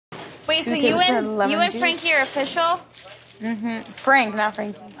Wait, so you and Frankie are official? Frank, not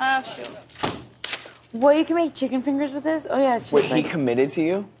Frankie. Oh, shoot. Well, you can make chicken fingers with this? Oh, yeah, it's just Wait, like... he committed to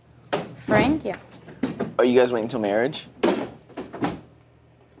you? Frank? Yeah. Are you guys waiting until marriage?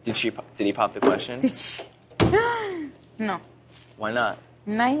 Did he pop the question? Did she? No. Why not?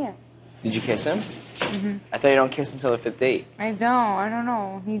 Not yet. Did you kiss him? I thought you don't kiss until the 5th date. I don't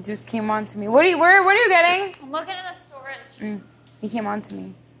know. He just came on to me. What are you getting? I'm looking in the storage. He came on to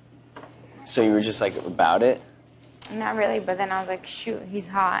me. So you were just like about it? Not really, but then I was like, shoot, he's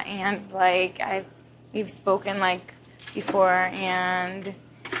hot, and like we've spoken like before, and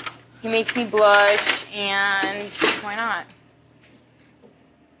he makes me blush, and why not?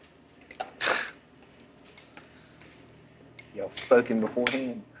 Y'all spoken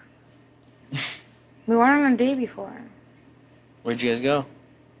beforehand? We weren't on a date before. Where'd you guys go?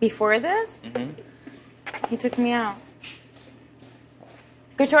 Before this? He took me out.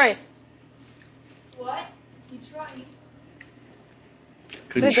 Good choice. What? Detroit.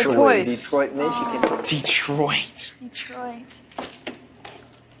 Good choice. Detroit, Michigan. Detroit.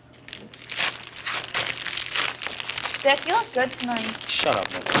 Dick, you look good tonight. Shut up,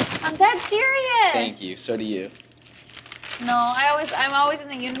 Nicole. I'm dead serious. Thank you. So do you. No, I'm always in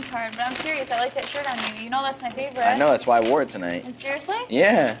the unitard, but I'm serious. I like that shirt on you. You know that's my favorite. I know, that's why I wore it tonight. And seriously?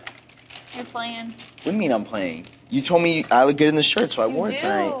 Yeah. You're playing. What do you mean I'm playing? You told me I look good in the shirt, so I wore it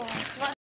tonight.